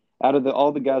out of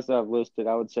all the guys that I've listed,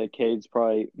 I would say Cade's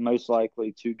probably most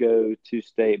likely to go to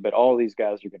state, but all these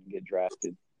guys are going to get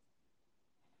drafted.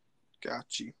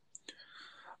 Got you.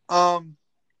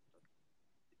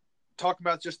 Talking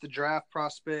about just the draft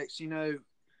prospects,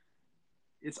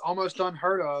 it's almost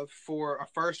unheard of for a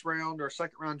first round or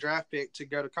second round draft pick to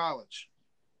go to college.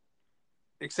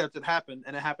 Except it happened,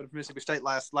 and it happened for Mississippi State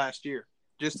last year,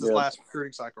 just this last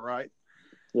recruiting cycle, right?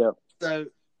 Yep. So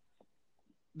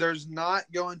there's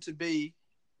not going to be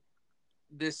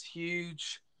this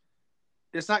huge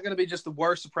 – it's not going to be just the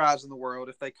worst surprise in the world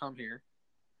if they come here,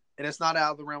 and it's not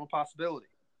out of the realm of possibility.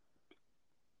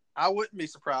 I wouldn't be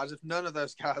surprised if none of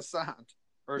those guys signed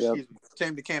or,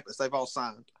 came to campus. They've all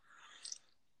signed.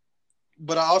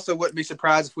 But I also wouldn't be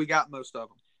surprised if we got most of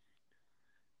them.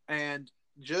 And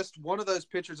just one of those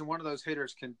pitchers and one of those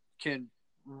hitters can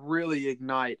really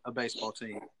ignite a baseball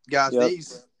team. Guys,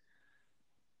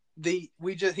 he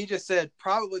just said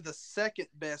probably the second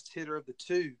best hitter of the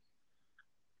two.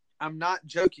 I'm not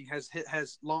joking.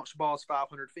 Has launched balls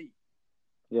 500 feet.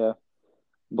 Yeah,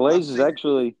 Blaze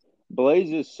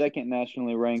is second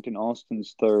nationally ranked, and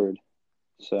Austin's third.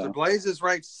 So Blaze is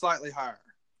ranked slightly higher.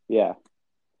 Yeah,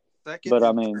 second, but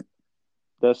I mean,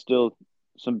 that's still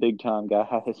some big time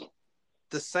guys.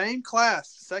 The same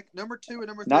class, number 2 and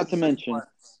number 3.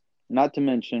 Not to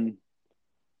mention,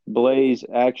 Blaze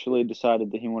actually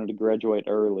decided that he wanted to graduate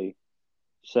early.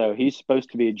 So he's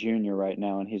supposed to be a junior right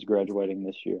now, and he's graduating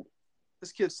this year.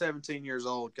 This kid's 17 years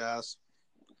old, guys.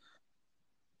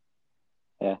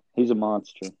 Yeah, he's a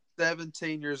monster.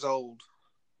 17 years old.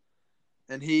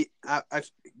 And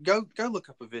go look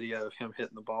up a video of him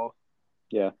hitting the ball.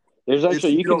 Yeah. There's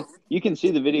actually you can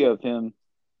see the video of him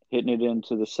hitting it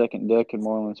into the second deck in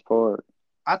Morelands Park.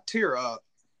 I tear up.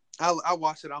 I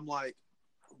watch it. I'm like,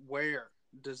 where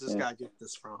does this guy get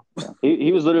this from? Yeah.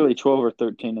 He was literally 12 or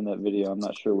 13 in that video. I'm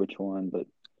not sure which one, but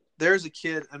there's a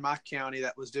kid in my county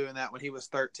that was doing that when he was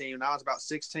 13, and I was about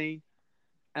 16,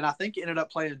 and I think he ended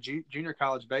up playing junior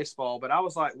college baseball. But I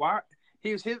was like, why?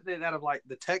 He was hitting it out of like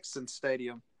the Texans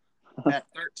stadium at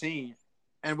 13,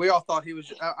 and we all thought he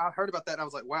was. I heard about that, and I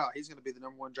was like, wow, he's going to be the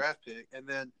number 1 draft pick, and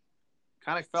then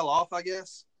kind of fell off, I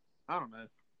guess. I don't know.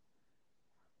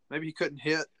 Maybe he couldn't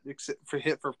hit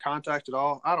for contact at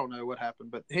all. I don't know what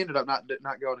happened, but he ended up not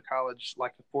going to college,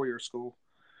 like a 4-year school.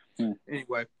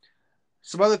 Anyway,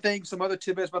 some other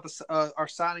tidbits about our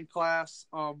signing class.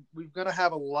 We're going to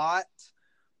have a lot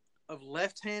of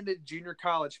left-handed junior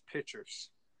college pitchers.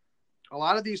 A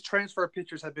lot of these transfer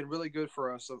pitchers have been really good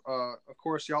for us. Of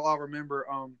course, y'all all remember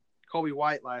Colby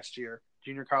White last year,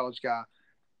 junior college guy.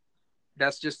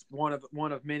 That's just one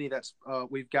of many that's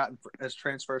we've gotten as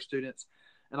transfer students.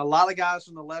 And a lot of guys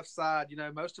from the left side,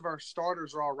 most of our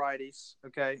starters are all righties.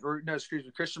 Okay, or no, excuse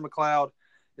me, Christian McLeod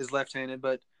is left-handed,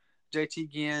 but JT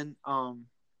Ginn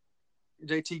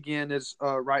is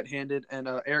right-handed, and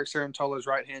Eric Sarantola is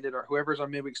right-handed, or whoever's our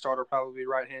midweek starter probably be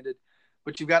right-handed.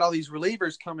 But you've got all these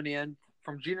relievers coming in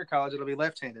from junior college that'll be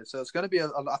left-handed, so it's going to be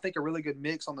I think a really good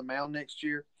mix on the mound next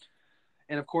year.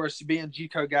 And of course, being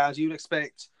JUCO guys, you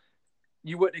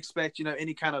wouldn't expect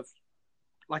any kind of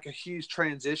like a huge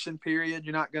transition period.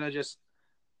 You're not going to just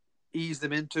ease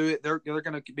them into it. They're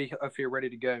going to be up here ready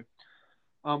to go.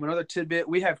 Another tidbit: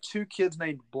 we have 2 kids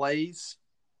named Blaze.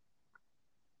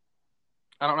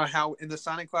 I don't know how in the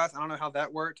signing class. I don't know how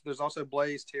that worked. There's also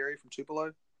Blaze Terry from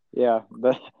Tupelo. Yeah,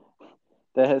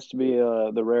 that has to be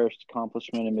the rarest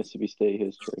accomplishment in Mississippi State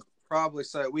history. Probably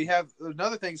so. We have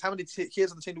another thing is how many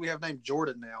kids on the team do we have named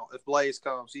Jordan now? If Blaze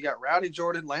comes, you got Rowdy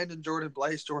Jordan, Landon Jordan,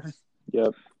 Blaze Jordan.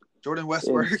 Yep. Jordan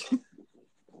Westberg.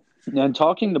 And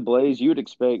talking to Blaze, you would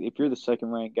expect if you're the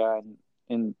second-ranked guy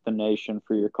in the nation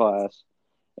for your class,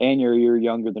 and you're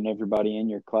younger than everybody in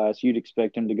your class, you'd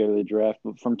expect him to go to the draft.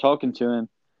 But from talking to him,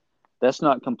 that's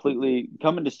not completely –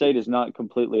 coming to state is not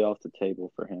completely off the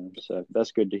table for him. So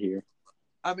that's good to hear.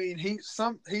 I mean, he's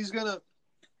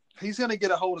gonna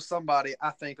get a hold of somebody,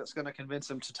 I think, that's gonna convince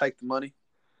him to take the money.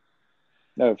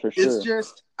 No, for sure. It's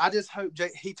just I just hope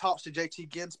he talks to JT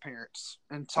Ginn's parents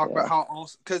and talk about how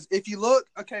awesome. Because if you look,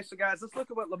 okay, so guys, let's look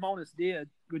at what Lamonis did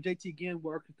with JT Ginn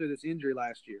working through this injury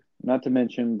last year. Not to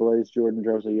mention Blaze Jordan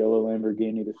drives a yellow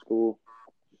Lamborghini to school.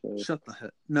 So. Shut the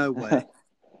heck! No way.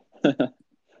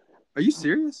 Are you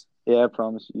serious? Yeah, I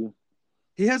promise you.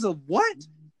 He has a what?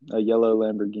 A yellow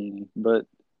Lamborghini, but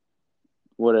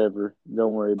whatever.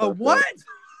 Don't worry about what?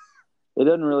 That. It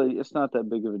doesn't really – it's not that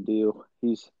big of a deal.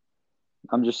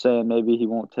 I'm just saying maybe he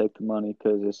won't take the money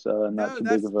because it's not too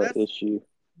big of an issue.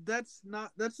 That's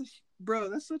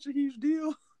such a huge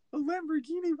deal. A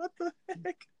Lamborghini, what the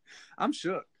heck? I'm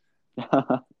shook.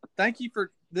 Thank you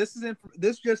for – this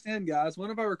just in, guys.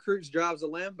 One of our recruits drives a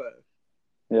Lambo.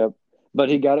 Yep. But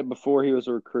he got it before he was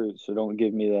a recruit, so don't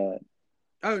give me that.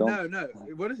 Oh, no.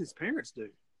 What did his parents do?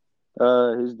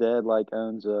 His dad,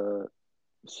 owns a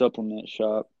supplement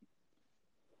shop,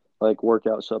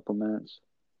 workout supplements.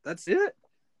 That's it?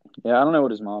 Yeah, I don't know what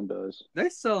his mom does. They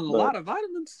selling a lot of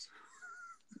vitamins.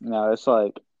 No, it's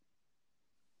I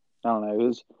don't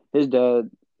know. His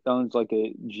dad owns a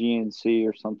GNC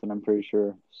or something, I'm pretty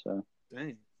sure. So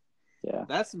dang. Yeah.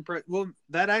 That's impressive. Well,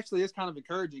 that actually is kind of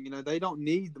encouraging. They don't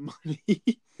need the money.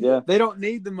 Yeah. They don't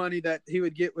need the money that he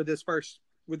would get with his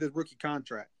rookie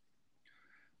contract.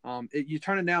 You're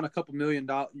turning down a couple $1 million.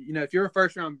 If you're a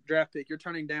first round draft pick, you're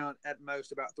turning down at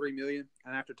most about $3 million,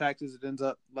 and after taxes, it ends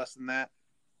up less than that.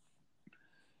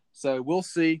 So we'll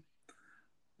see.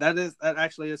 That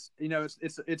actually is.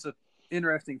 It's a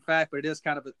interesting fact, but it is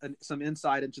kind of some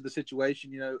insight into the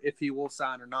situation. If he will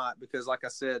sign or not, because like I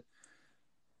said,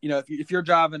 if you're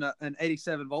driving an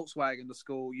 '87 Volkswagen to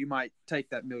school, you might take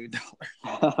that $1 million.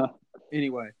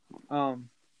 Anyway,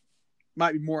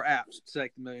 might be more apt to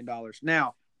take the $1 million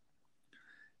now.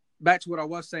 Back to what I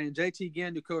was saying, JT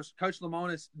Ginn, Coach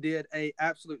Lamonis did a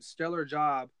absolute stellar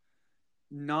job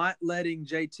not letting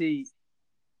JT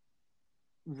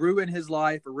ruin his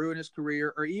life or ruin his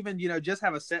career or even, just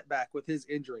have a setback with his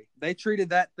injury. They treated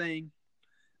that thing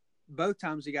both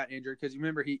times he got injured because,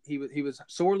 remember, he was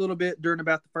sore a little bit during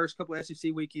about the first couple of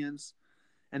SEC weekends.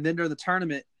 And then during the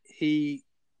tournament, he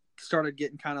started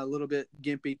getting kind of a little bit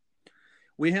gimpy.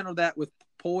 We handled that with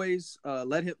poise.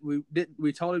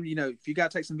 We told him, if you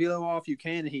got to take some velo off, you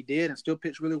can, and he did, and still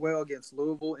pitched really well against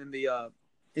Louisville in the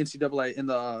NCAA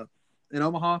in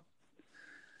Omaha.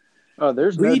 Oh,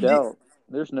 there's no doubt.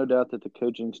 There's no doubt that the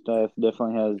coaching staff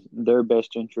definitely has their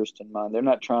best interest in mind. They're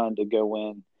not trying to go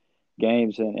win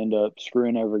games and end up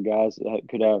screwing over guys that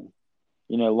could have,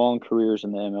 long careers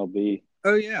in the MLB.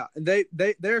 Oh yeah,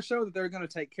 they're showing that they're going to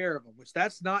take care of them, which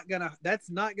that's not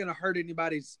gonna hurt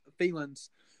anybody's feelings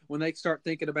when they start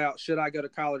thinking about, should I go to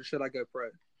college or should I go pro?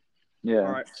 Yeah.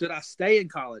 All right. Should I stay in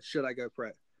college? Should I go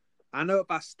pro? I know if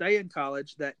I stay in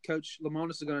college that Coach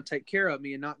Lamonis is going to take care of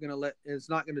me and is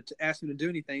not going to ask me to do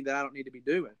anything that I don't need to be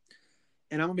doing.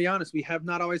 And I'm going to be honest, we have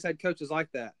not always had coaches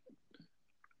like that.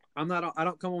 I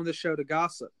don't come on this show to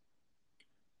gossip,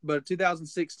 but in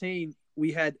 2016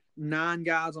 we had 9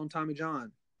 guys on Tommy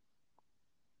John.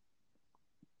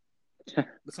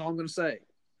 That's all I'm going to say.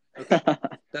 Okay.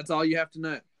 That's all you have to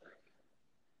know.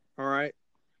 All right.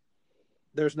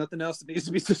 There's nothing else that needs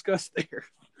to be discussed there.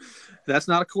 That's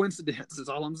not a coincidence. Is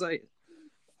all I'm saying.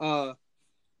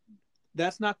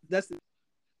 That's a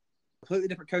completely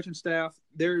different coaching staff.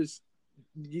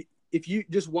 If you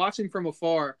just watching from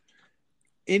afar,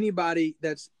 anybody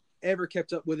that's ever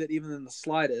kept up with it, even in the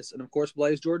slightest, and of course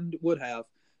Blaze Jordan would have,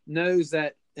 knows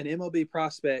that an MLB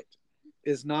prospect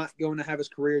is not going to have his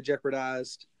career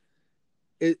jeopardized.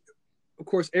 Of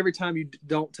course, every time you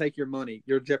don't take your money,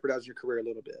 you're jeopardizing your career a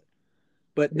little bit,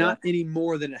 but not any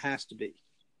more than it has to be,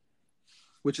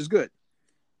 which is good.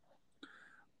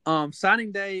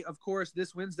 Signing day, of course,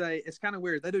 this Wednesday. It's kind of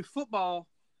weird. They do football.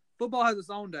 Football has its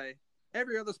own day.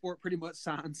 Every other sport pretty much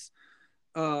has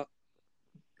a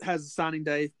signing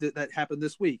day that happened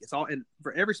this week. It's all, and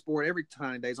for every sport, every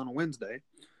signing day is on a Wednesday.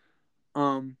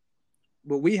 But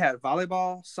we had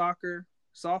volleyball, soccer,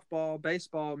 softball,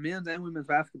 baseball, men's and women's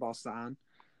basketball sign.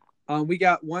 We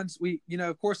got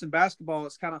of course, in basketball,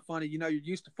 it's kind of funny. You're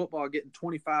used to football getting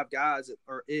 25 guys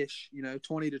or ish,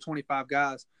 20 to 25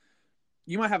 guys.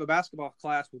 You might have a basketball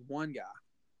class with one guy.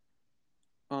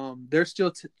 It's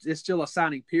still a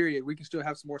signing period. We can still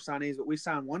have some more signees, but we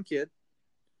signed one kid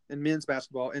in men's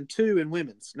basketball and 2 in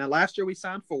women's. Now, last year we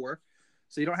signed 4,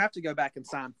 so you don't have to go back and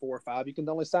sign 4 or 5. You can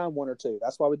only sign 1 or 2.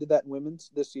 That's why we did that in women's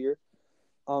this year.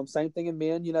 Same thing in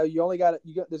men.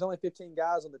 There's only 15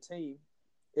 guys on the team.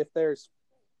 If there's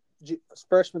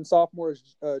freshmen,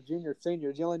 sophomores, juniors,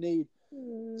 seniors, you only need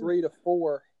 3 to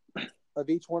 4 of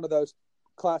each one of those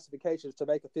classifications to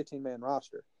make a 15-man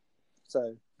roster.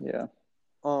 So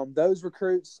those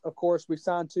recruits, of course, we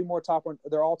signed 2 more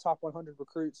they're all top 100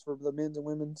 recruits for the men's and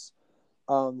women's.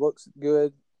 Looks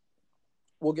good.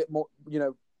 We'll get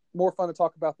more fun to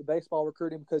talk about the baseball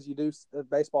recruiting, because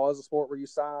baseball is a sport where you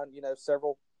sign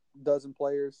several dozen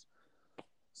players.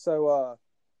 So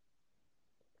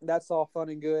that's all fun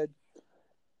and good.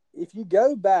 If you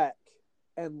go back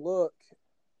and look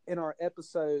in our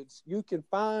episodes, you can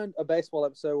find a baseball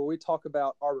episode where we talk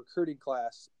about our recruiting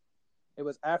class. It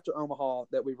was after Omaha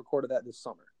that we recorded that this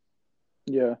summer.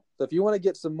 Yeah. So if you want to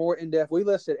get some more in-depth, we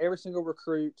listed every single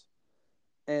recruit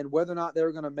and whether or not they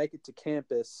were going to make it to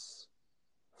campus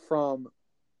from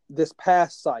this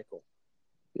past cycle.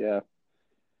 Yeah.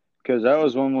 Because that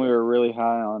was when we were really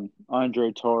high on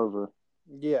Andre Tarver.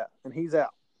 Yeah, and he's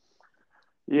out.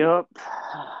 Yep.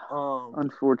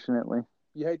 Unfortunately.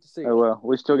 You hate to see it. Oh, well.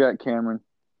 We still got Cameron.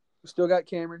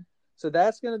 So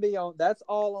that's going to be that's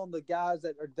all on the guys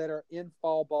that are in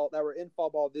fall ball, that were in fall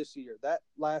ball this year, that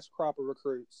last crop of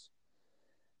recruits.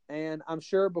 And I'm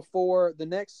sure before the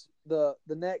next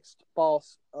fall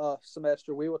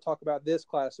semester, we will talk about this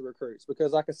class of recruits,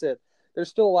 because like I said, there's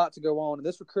still a lot to go on, and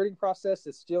this recruiting process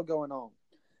is still going on.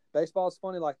 Baseball is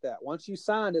funny like that. Once you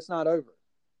sign, it's not over.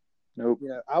 Nope.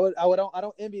 I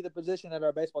don't envy the position that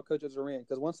our baseball coaches are in,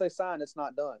 because once they sign, it's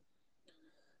not done.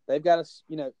 They've got to,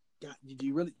 God, do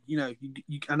you really,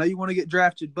 I know you want to get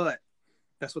drafted, but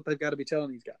that's what they've got to be telling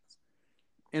these guys.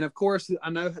 And of course, I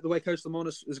know the way Coach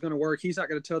Lamonis is going to work. He's not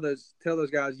going to tell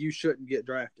those guys you shouldn't get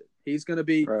drafted. He's going to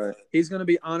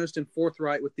be honest and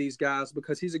forthright with these guys,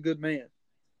 because he's a good man,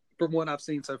 from what I've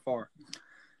seen so far.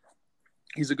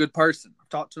 He's a good person. I've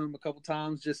talked to him a couple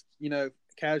times, just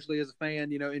casually as a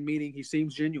fan. In meeting, he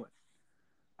seems genuine.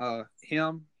 All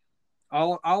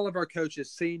of our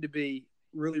coaches seem to be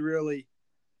really, really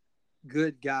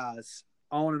good guys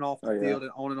on and off the field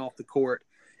and on and off the court.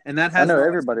 And that has. I know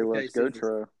everybody loves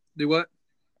Gotro. Do what?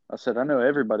 I said I know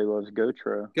everybody loves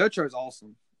Gotro. Gotro's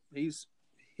awesome. He's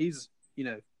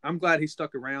I'm glad he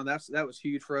stuck around. That was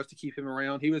huge for us to keep him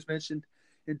around. He was mentioned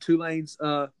in Tulane's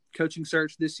coaching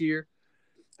search this year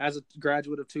as a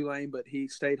graduate of Tulane, but he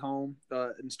stayed home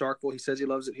in Starkville. He says he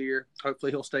loves it here.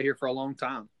 Hopefully he'll stay here for a long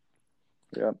time.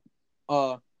 Yeah.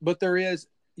 But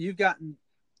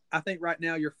I think right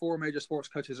now your 4 major sports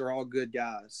coaches are all good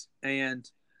guys. And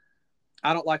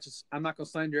I'm not going to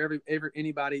slander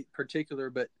anybody particular,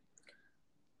 but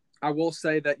I will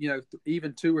say that,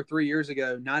 even 2 or 3 years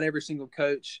ago, not every single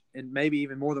coach, and maybe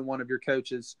even more than one of your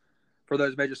coaches for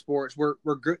those major sports were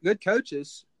good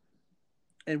coaches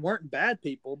and weren't bad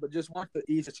people, but just weren't the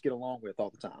easiest to get along with all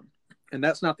the time. And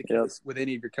that's not the case with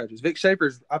any of your coaches. Vic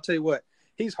Schaefer's, I'll tell you what,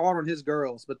 he's hard on his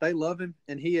girls, but they love him,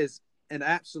 and he is an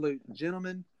absolute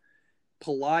gentleman,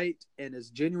 polite, and as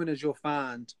genuine as you'll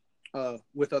find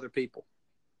with other people.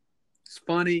 It's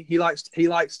funny. He likes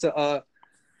to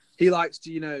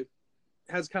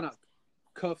has kind of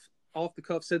off the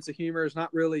cuff sense of humor. He's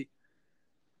not really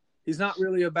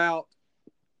about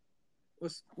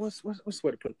what's the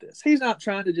way to put this? He's not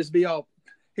trying to just be all.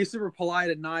 He's super polite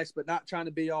and nice, but not trying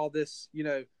to be all this,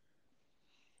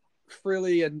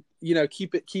 frilly and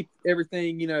keep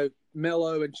everything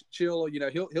mellow and chill. You know,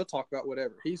 he'll talk about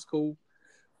whatever. He's cool.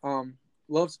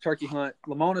 Loves the turkey hunt.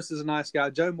 Lamonis is a nice guy.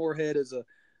 Joe Moorhead is a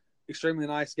extremely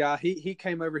nice guy. He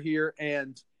came over here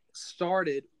and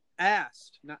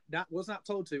asked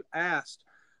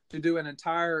to do an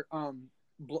entire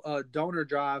donor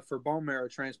drive for bone marrow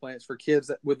transplants for kids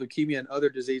with leukemia and other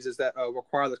diseases that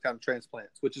require those kind of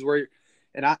transplants, which is where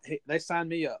they signed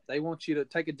me up. They want you to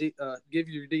give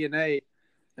you your DNA,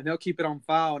 and they'll keep it on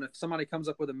file. And if somebody comes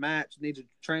up with a match needs a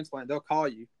transplant, they'll call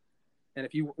you. And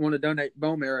if you want to donate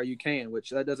bone marrow, you can,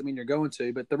 which that doesn't mean you're going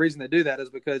to. But the reason they do that is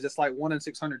because it's like 1 in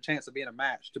 600 chance of being a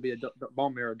match to be a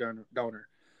bone marrow donor.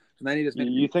 And they need as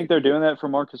many. You think they're doing that for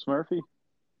Marcus Murphy?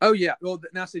 Oh, yeah. Well,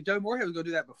 now, see, Joe Moorhead was going to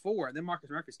do that before, and then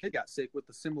Marcus Murphy's kid got sick with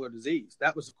a similar disease.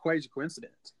 That was a crazy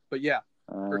coincidence. But, yeah,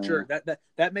 for sure.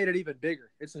 That made it even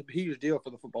bigger. It's a huge deal for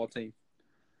the football team.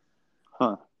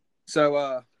 Huh.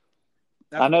 So,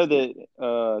 I know that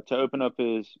to open up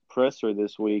his presser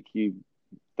this week, you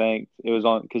thanked – it was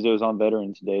on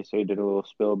Veterans Day, so he did a little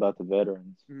spill about the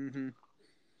veterans. Mm-hmm.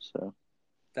 So.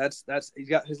 That's he's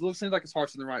got – his look seems like his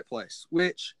heart's in the right place,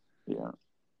 which – yeah.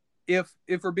 If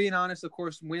we're being honest, of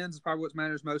course, wins is probably what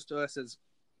matters most to us as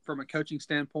from a coaching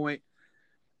standpoint.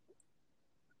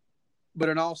 But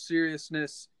in all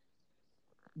seriousness,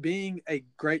 being a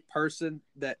great person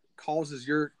that causes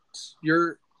your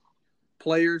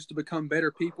players to become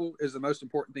better people is the most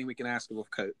important thing we can ask of a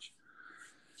coach.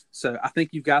 So I think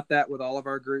you've got that with all of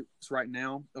our groups right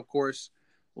now. Of course,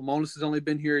 Lamonis has only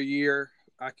been here a year.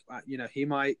 He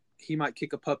might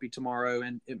kick a puppy tomorrow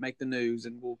and it make the news,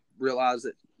 and we'll realize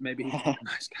that maybe he's a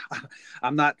nice guy.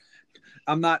 I'm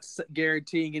not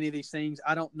guaranteeing any of these things.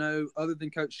 I don't know. Other than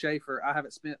Coach Schaefer, I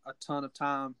haven't spent a ton of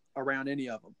time around any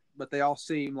of them, but they all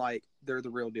seem like they're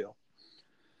the real deal.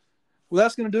 Well,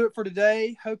 that's going to do it for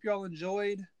today. Hope y'all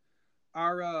enjoyed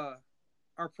our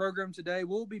program today.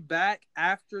 We'll be back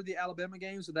after the Alabama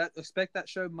game, so expect that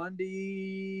show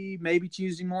Monday, maybe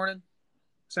Tuesday morning.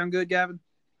 Sound good, Gavin?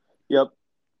 Yep.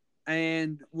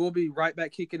 And we'll be right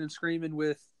back kicking and screaming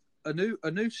with a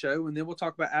new show, and then we'll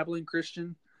talk about Abilene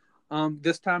Christian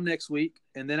this time next week.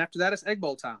 And then after that, it's Egg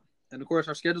Bowl time. And, of course,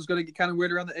 our schedule's going to get kind of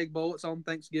weird around the Egg Bowl. It's on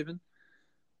Thanksgiving.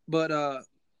 But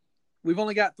we've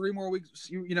only got 3 more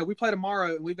weeks. We play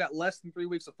tomorrow, and we've got less than 3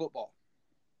 weeks of football.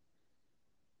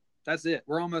 That's it.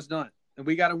 We're almost done. And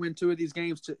we got to win 2 of these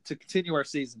games to continue our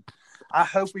season. I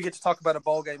hope we get to talk about a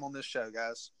ball game on this show,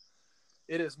 guys.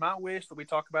 It is my wish that we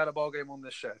talk about a ball game on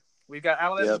this show. We've got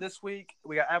Alabama this week.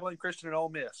 We got Abilene Christian and Ole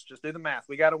Miss. Just do the math.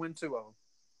 We got to win 2 of them.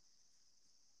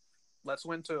 Let's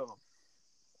win 2 of them.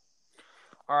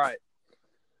 All right.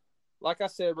 Like I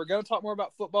said, we're going to talk more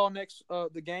about football next,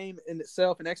 the game in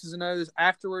itself and X's and O's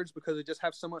afterwards, because we just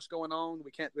have so much going on.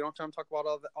 We don't have time to talk about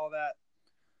all that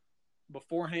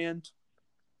beforehand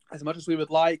as much as we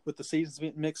would like with the seasons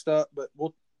being mixed up, but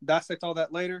we'll dissect all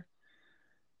that later.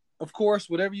 Of course,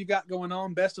 whatever you got going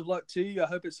on, best of luck to you. I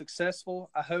hope it's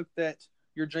successful. I hope that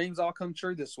your dreams all come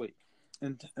true this week.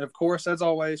 And of course, as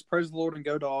always, praise the Lord and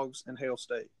go Dogs and Hail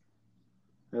State.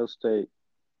 Hail State.